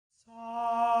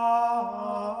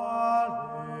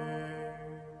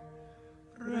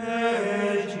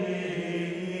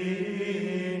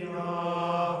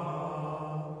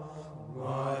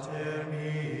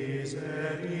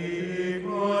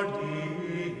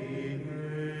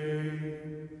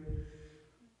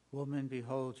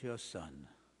behold your Son.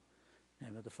 In the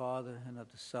name of the Father, and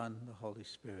of the Son, and the Holy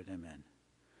Spirit. Amen.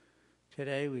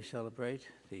 Today we celebrate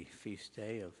the feast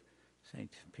day of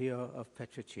St. Pio of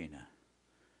Pietrelcina.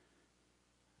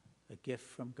 A gift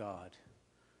from God,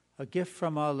 a gift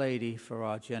from Our Lady for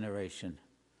our generation,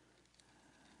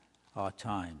 our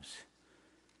times.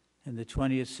 In the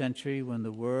 20th century, when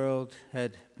the world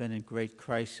had been in great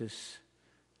crisis,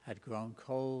 had grown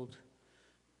cold,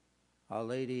 Our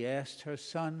Lady asked her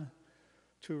Son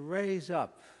to raise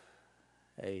up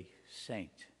a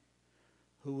saint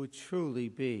who would truly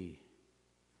be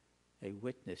a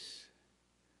witness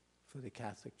for the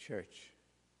Catholic Church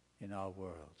in our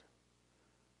world.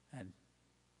 And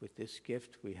with this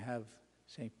gift, we have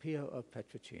St. Pio of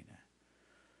Pietrelcina.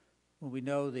 When we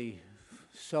know the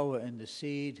sower in the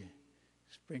seed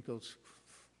sprinkles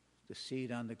the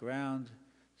seed on the ground,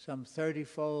 some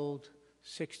 30-fold,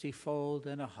 60-fold,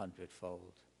 and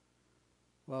 100-fold.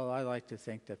 Well, I like to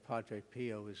think that Padre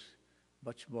Pio is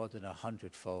much more than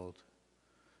 100-fold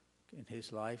in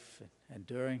his life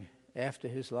and after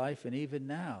his life, and even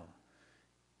now.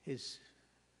 His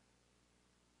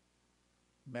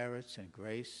merits and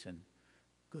grace and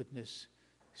goodness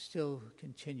still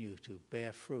continue to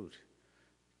bear fruit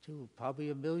to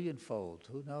probably 1,000,000-fold,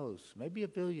 who knows, maybe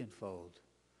 1,000,000,000-fold.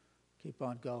 Keep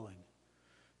on going.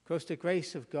 Of course, the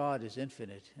grace of God is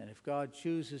infinite, and if God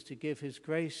chooses to give his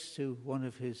grace to one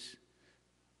of his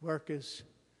workers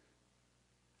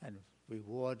and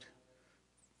reward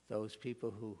those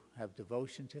people who have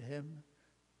devotion to him,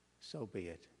 so be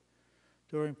it.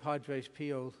 During Padre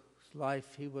Pio's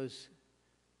life, he was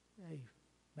a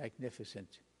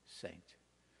magnificent saint.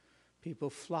 People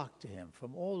flocked to him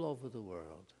from all over the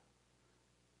world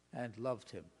and loved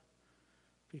him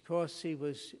because he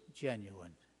was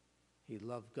genuine. He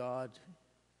loved God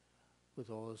with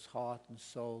all his heart and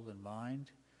soul and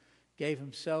mind, gave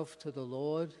himself to the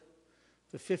Lord.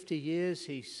 For 50 years,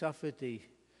 he suffered the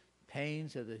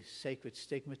pains of the sacred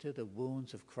stigmata, the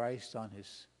wounds of Christ on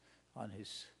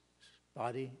his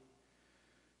body.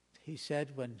 He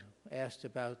said, when asked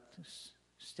about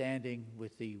standing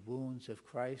with the wounds of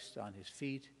Christ on his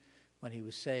feet, when he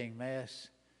was saying Mass,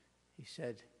 he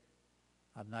said,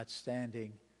 "I'm not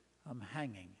standing, I'm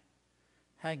hanging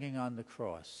on the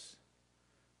cross."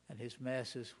 And his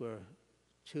Masses were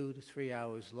 2 to 3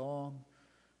 hours long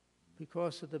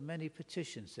because of the many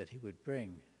petitions that he would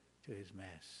bring to his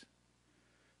Mass.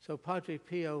 So Padre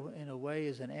Pio, in a way,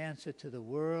 is an answer to the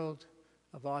world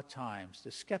of our times,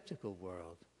 the skeptical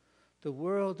world, the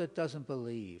world that doesn't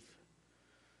believe.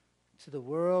 To the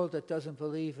world that doesn't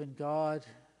believe in God,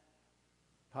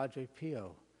 Padre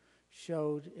Pio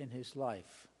showed in his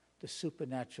life the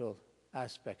supernatural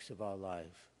aspects of our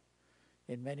life.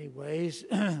 In many ways,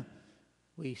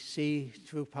 we see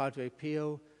through Padre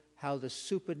Pio how the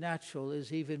supernatural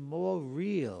is even more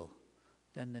real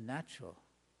than the natural.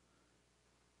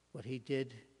 What he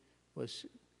did was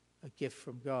a gift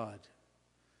from God.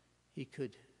 He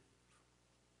could,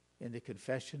 in the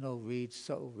confessional,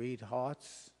 read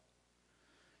hearts.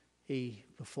 He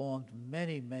performed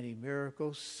many, many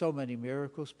miracles, so many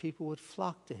miracles, people would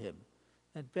flock to him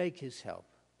and beg his help.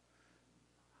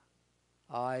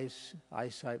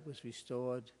 Eyesight was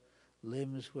restored,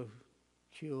 limbs were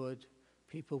cured,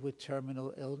 people with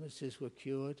terminal illnesses were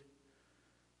cured.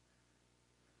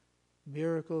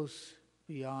 Miracles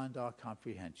beyond our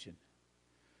comprehension.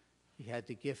 He had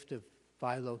the gift of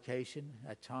bilocation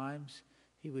at times.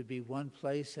 He would be one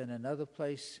place and another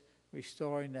place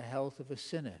restoring the health of a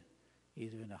sinner,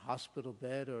 either in a hospital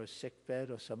bed or a sick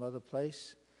bed or some other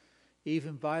place,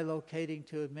 even bilocating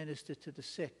to administer to the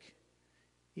sick,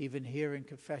 even hearing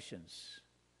confessions.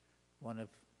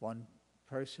 One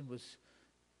person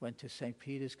went to St.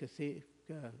 Peter's Cathedral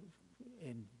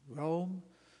in Rome,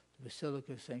 the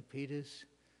Basilica of St. Peter's,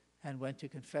 and went to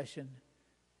confession.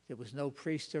 There was no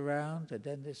priest around, and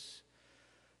then this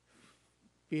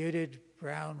bearded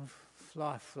brown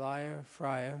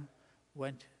friar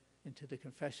went into the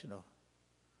confessional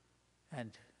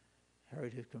and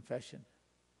heard his confession.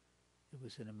 It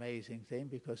was an amazing thing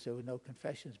because there were no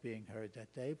confessions being heard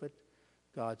that day, but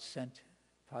God sent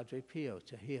Padre Pio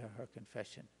to hear her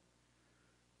confession.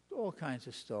 All kinds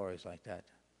of stories like that.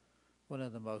 One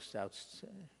of the most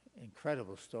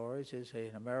incredible stories is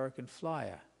an American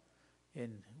flyer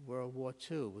in World War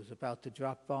II was about to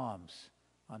drop bombs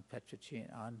on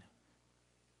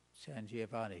San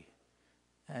Giovanni.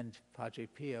 And Padre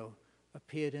Pio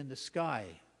appeared in the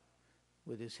sky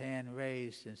with his hand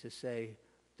raised and to say,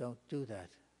 "Don't do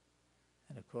that."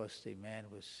 And of course the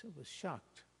man was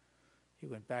shocked. He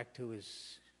went back to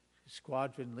his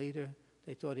squadron leader.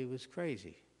 They thought he was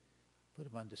crazy, put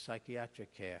him under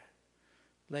psychiatric care.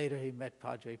 Later he met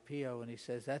Padre Pio, and he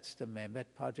says, that's the man.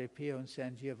 Met Padre Pio in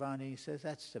San Giovanni, he says,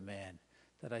 that's the man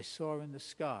that I saw in the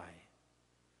sky.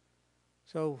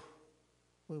 So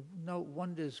no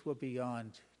wonders were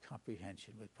beyond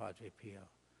comprehension with Padre Pio,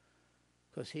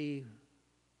 because he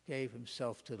gave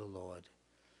himself to the Lord.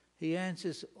 He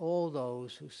answers all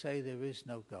those who say there is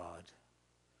no God.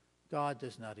 God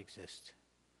does not exist.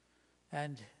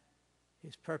 And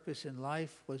his purpose in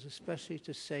life was especially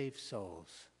to save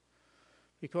souls,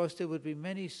 because there would be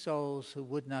many souls who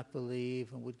would not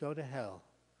believe and would go to hell.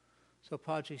 So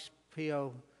Padre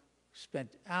Pio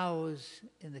spent hours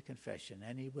in the confession,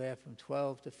 anywhere from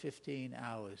 12 to 15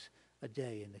 hours a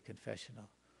day in the confessional.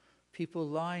 People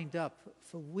lined up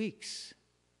for weeks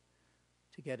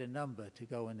to get a number to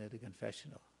go into the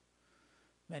confessional.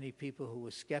 Many people who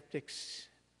were skeptics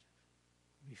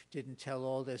didn't tell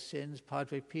all their sins.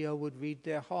 Padre Pio would read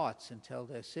their hearts and tell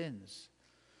their sins.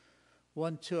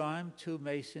 One time, 2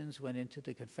 Masons went into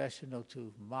the confessional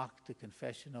to mock the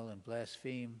confessional and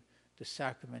blaspheme the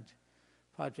sacrament.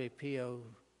 Padre Pio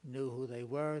knew who they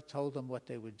were, told them what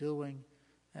they were doing,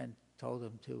 and told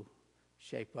them to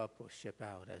shape up or ship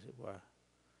out, as it were.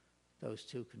 Those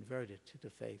 2 converted to the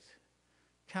faith.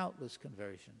 Countless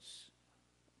conversions,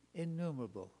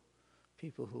 innumerable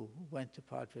people who went to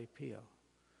Padre Pio,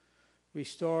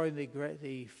 restoring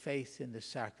the faith in the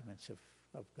sacraments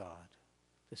of God,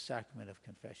 the sacrament of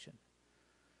confession.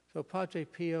 So Padre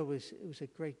Pio was a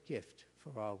great gift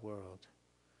for our world.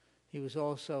 He was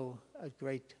also a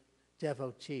great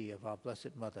devotee of our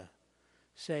Blessed Mother,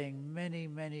 saying many,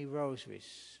 many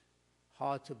rosaries.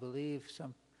 Hard to believe.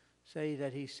 Some say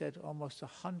that he said almost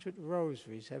 100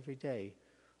 rosaries every day,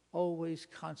 always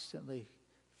constantly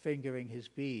fingering his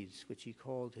beads, which he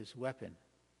called his weapon.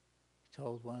 He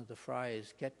told one of the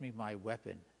friars, "Get me my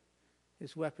weapon."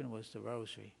 His weapon was the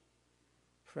rosary,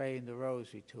 praying the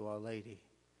rosary to Our Lady.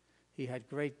 He had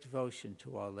great devotion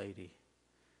to Our Lady,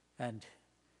 and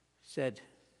said,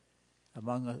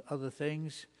 among other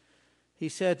things, he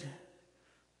said,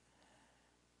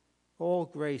 all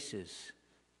graces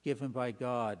given by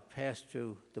God pass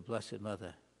through the Blessed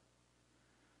Mother.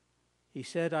 He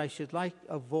said, I should like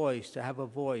to have a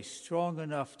voice strong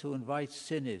enough to invite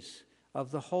sinners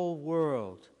of the whole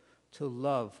world to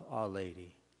love Our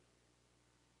Lady.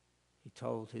 He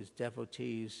told his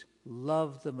devotees,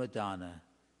 love the Madonna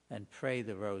and pray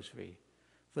the rosary,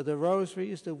 for the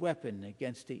rosary is the weapon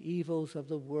against the evils of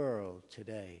the world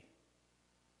today.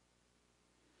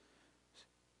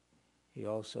 He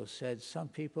also said, some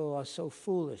people are so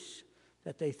foolish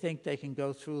that they think they can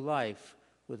go through life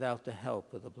without the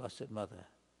help of the Blessed Mother.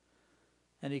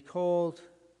 And he called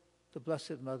the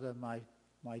Blessed Mother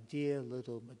my dear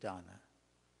little Madonna.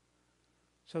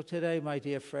 So today, my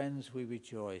dear friends, we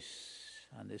rejoice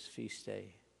on this feast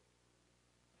day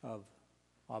of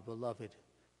our beloved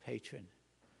patron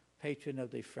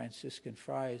of the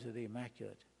Franciscanfriars of the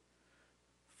Immaculate.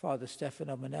 Father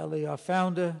Stefano Manelli, our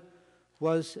founder,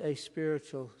 was a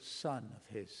spiritual son of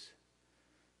his.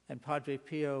 And Padre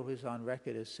Pio is on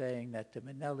record as saying that the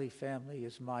Manelli family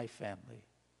is my family.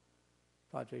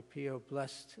 Padre Pio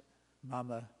blessed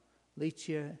Mama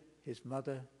Licia, his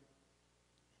mother,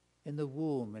 in the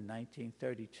womb in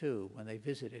 1932 when they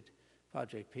visited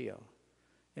Padre Pio.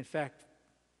 In fact,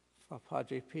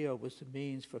 Padre Pio was the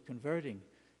means for converting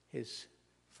his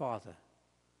father,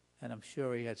 and I'm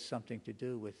sure he had something to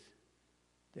do with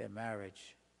their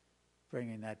marriage,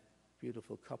 bringing that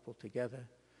beautiful couple together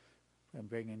and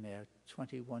bringing their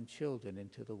 21 children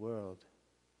into the world.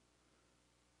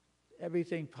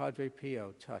 Everything Padre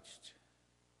Pio touched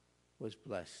was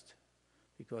blessed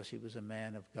because he was a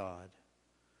man of God.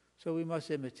 So we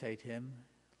must imitate him,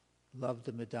 love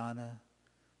the Madonna,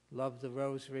 love the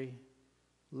Rosary,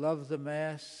 love the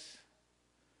Mass,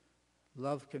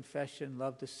 love confession,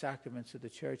 love the sacraments of the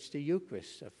Church, the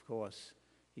Eucharist, of course.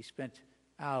 He spent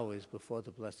hours before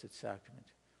the Blessed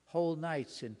Sacrament, whole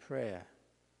nights in prayer,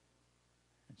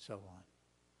 and so on.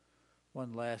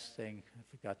 One last thing I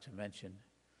forgot to mention,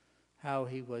 how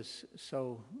he was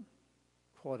so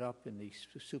caught up in the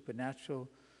supernatural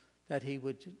that he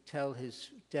would tell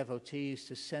his devotees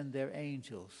to send their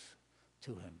angels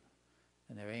to him.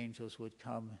 And their angels would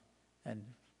come and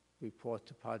report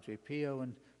to Padre Pio,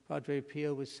 and Padre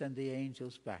Pio would send the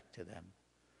angels back to them.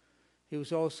 He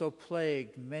was also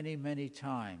plagued many, many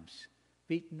times,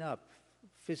 beaten up,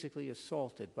 physically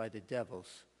assaulted by the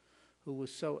devils, who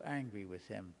was so angry with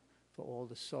him for all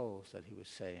the souls that he was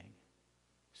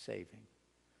saving.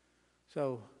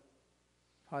 So,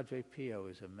 Padre Pio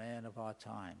is a man of our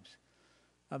times,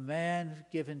 a man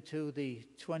given to the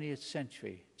 20th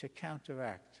century to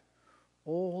counteract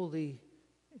all the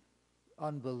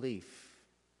unbelief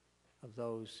of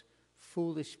those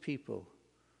foolish people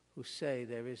who say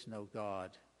there is no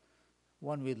God.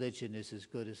 One religion is as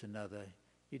good as another.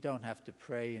 You don't have to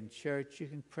pray in church, you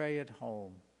can pray at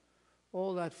home.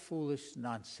 All that foolish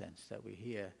nonsense that we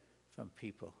hear from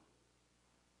people.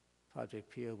 Padre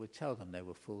Pio would tell them they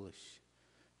were foolish.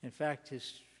 In fact,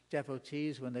 his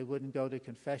devotees, when they wouldn't go to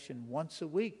confession once a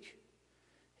week,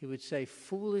 he would say,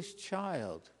 "Foolish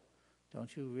child,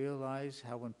 don't you realize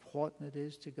how important it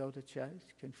is to go to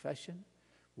confession?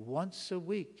 Once a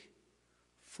week,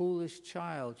 foolish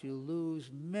child, you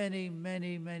lose many,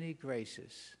 many, many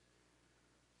graces."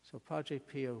 So Padre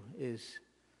Pio is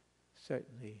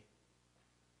certainly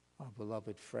our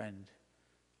beloved friend,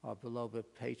 our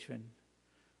beloved patron,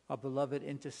 our beloved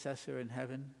intercessor in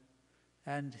heaven,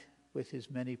 and with his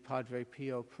many Padre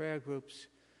Pio prayer groups,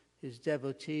 his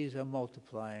devotees are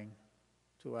multiplying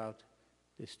throughout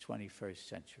this 21st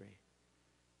century.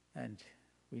 And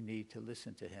we need to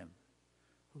listen to him,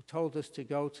 who told us to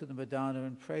go to the Madonna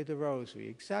and pray the Rosary,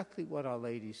 exactly what Our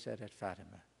Lady said at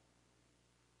Fatima.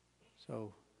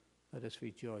 So let us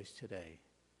rejoice today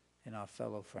in our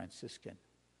fellow Franciscan.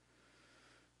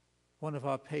 One of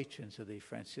our patrons of the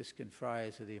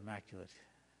Franciscanfriars of the Immaculate,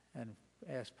 and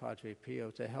ask Padre Pio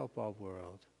to help our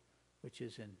world, which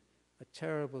is in a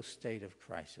terrible state of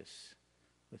crisis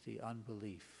with the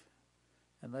unbelief.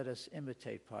 And let us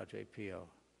imitate Padre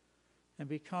Pio and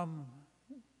become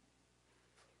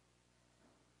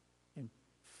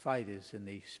fighters in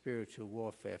the spiritual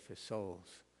warfare for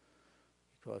souls.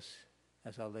 Because,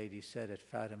 as Our Lady said at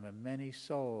Fatima, many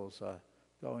souls are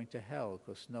going to hell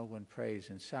because no one prays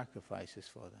and sacrifices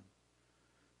for them.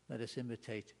 Let us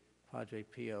imitate Padre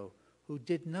Pio, who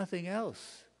did nothing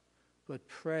else but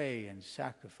pray and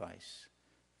sacrifice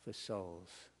for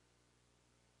souls.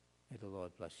 May the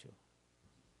Lord bless you.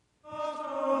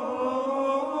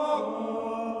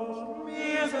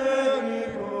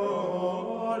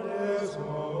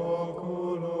 Misericordes